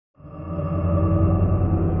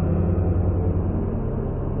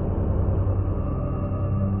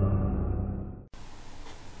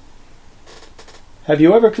Have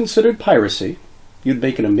you ever considered piracy? You'd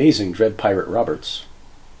make an amazing Dread Pirate Roberts.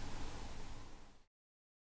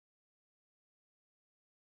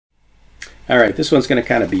 Alright, this one's going to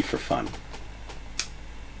kind of be for fun.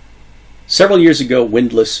 Several years ago,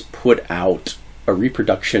 Windlass put out a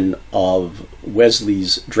reproduction of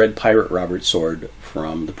Wesley's Dread Pirate Robert sword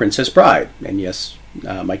from The Princess Bride. And yes,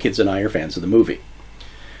 my kids and I are fans of the movie.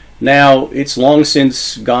 Now, it's long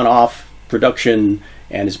since gone off production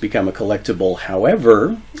and has become a collectible.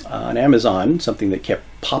 However, on Amazon, something that kept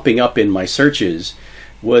popping up in my searches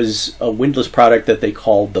was a Windlass product that they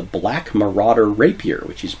called the Black Marauder Rapier,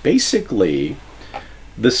 which is basically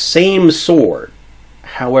the same sword.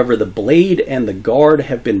 However, the blade and the guard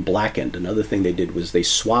have been blackened. Another thing they did was they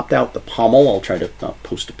swapped out the pommel. I'll try to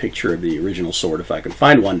post a picture of the original sword if I can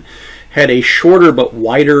find one. Had a shorter but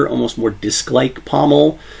wider, almost more disc-like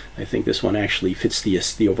pommel. I think this one actually fits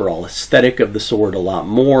the overall aesthetic of the sword a lot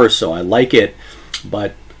more, so I like it,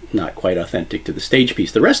 but not quite authentic to the stage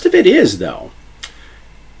piece. The rest of it is, though.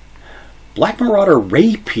 Black Marauder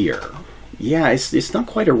Rapier. Yeah, it's not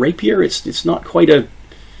quite a rapier. It's not quite a...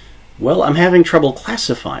 Well, I'm having trouble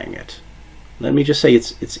classifying it. Let me just say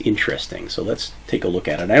it's interesting, so let's take a look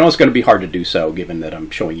at it. I know it's going to be hard to do so, given that I'm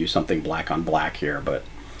showing you something black on black here, but...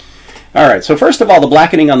 Alright, so first of all, the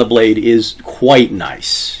blackening on the blade is quite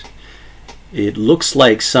nice. It looks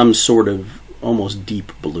like some sort of almost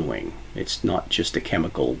deep bluing. It's not just a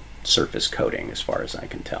chemical surface coating, as far as I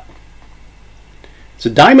can tell. It's a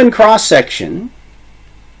diamond cross-section.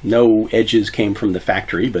 No edges came from the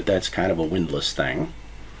factory, but that's kind of a Windlass thing.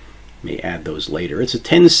 May add those later. It's a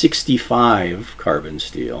 1065 carbon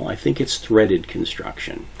steel. I think it's threaded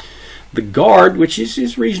construction. The guard, which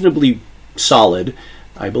is reasonably solid,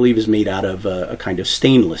 I believe is made out of a kind of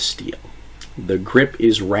stainless steel. The grip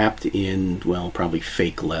is wrapped in, well, probably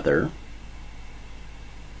fake leather.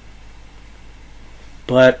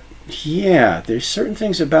 But, yeah, there's certain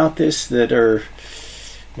things about this that are,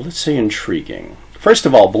 well, let's say, intriguing. First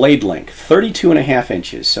of all, blade length, 32.5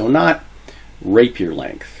 inches, so not rapier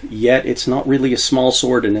length. Yet it's not really a small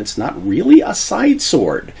sword, and it's not really a side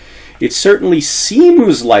sword. It certainly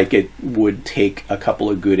seems like it would take a couple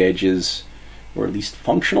of good edges, or at least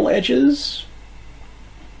functional edges.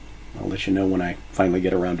 I'll let you know when I finally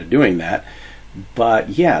get around to doing that.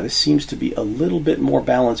 But yeah, this seems to be a little bit more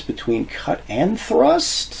balanced between cut and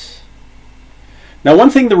thrust. Now, one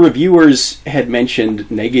thing the reviewers had mentioned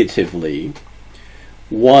negatively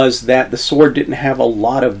was that the sword didn't have a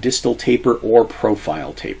lot of distal taper or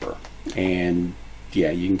profile taper. And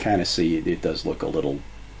yeah, you can kind of see it does look a little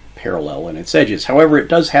parallel in its edges. However, it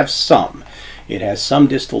does have some. It has some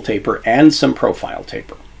distal taper and some profile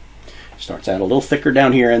taper. Starts out a little thicker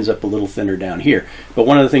down here, ends up a little thinner down here. But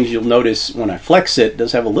one of the things you'll notice when I flex it,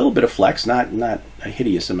 does have a little bit of flex, not a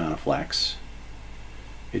hideous amount of flex.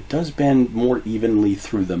 It does bend more evenly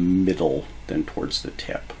through the middle than towards the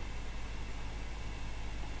tip.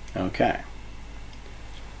 Okay.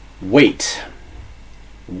 Weight.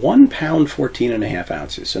 1 pound 14.5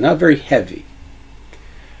 ounces, so not very heavy.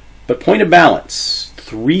 But point of balance,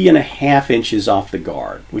 3.5 inches off the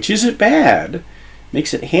guard, which isn't bad.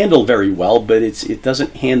 Makes it handle very well, but it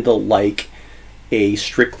doesn't handle like a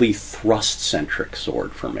strictly thrust-centric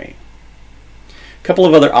sword for me. A couple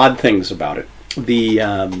of other odd things about it. The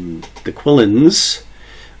quillins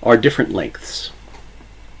are different lengths.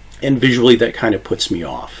 And visually that kind of puts me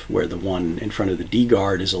off, where the one in front of the D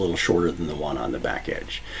guard is a little shorter than the one on the back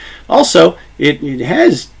edge. Also, it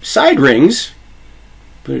has side rings,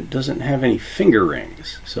 but it doesn't have any finger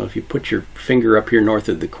rings. So if you put your finger up here north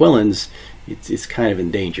of the quillins, it's kind of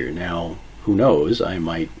in danger. Now, who knows? I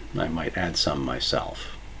might add some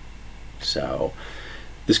myself. So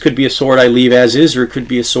this could be a sword I leave as is, or it could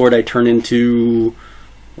be a sword I turn into,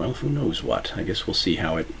 well, who knows what. I guess we'll see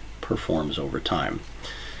how it performs over time.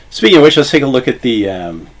 Speaking of which, let's take a look at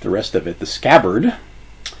the rest of it. The scabbard.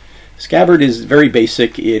 Scabbard is very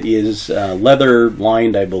basic. It is leather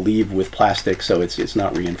lined, I believe, with plastic, so it's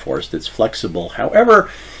not reinforced. It's flexible. However,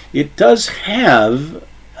 it does have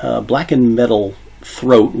a blackened metal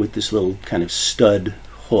throat with this little kind of stud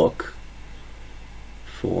hook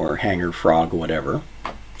for hanger, frog, whatever.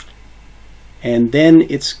 And then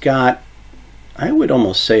it's got, I would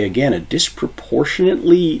almost say again, a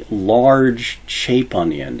disproportionately large shape on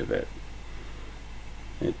the end of it.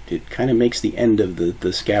 It kind of makes the end of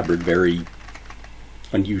the scabbard very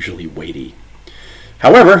unusually weighty.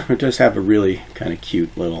 However, it does have a really kind of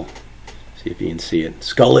cute little, see if you can see it,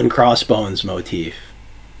 skull and crossbones motif.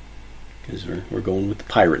 Because we're going with the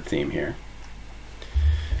pirate theme here.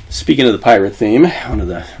 Speaking of the pirate theme, one of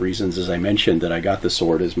the reasons, as I mentioned, that I got the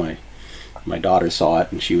sword is my My daughter saw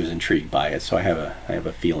it and she was intrigued by it, so I have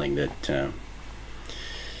a feeling that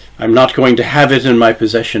I'm not going to have it in my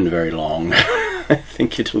possession very long. I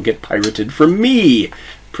think it will get pirated from me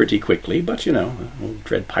pretty quickly, but you know, the old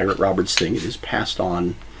Dread Pirate Roberts thing, it is passed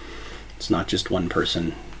on. It's not just one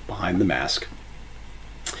person behind the mask.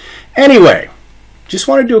 Anyway, just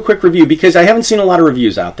want to do a quick review because I haven't seen a lot of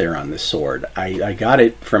reviews out there on this sword. I got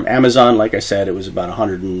it from Amazon. Like I said, it was about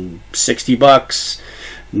 160 bucks.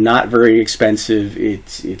 Not very expensive.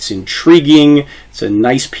 It's intriguing. It's a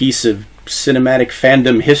nice piece of cinematic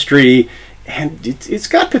fandom history, and it's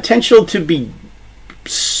got potential to be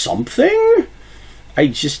something. I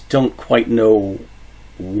just don't quite know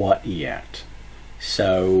what yet.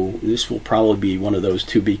 So this will probably be one of those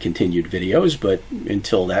to be continued videos, but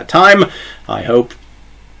until that time, I hope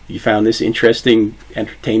you found this interesting,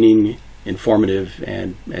 entertaining, informative,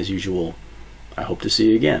 and as usual, I hope to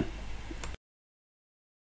see you again.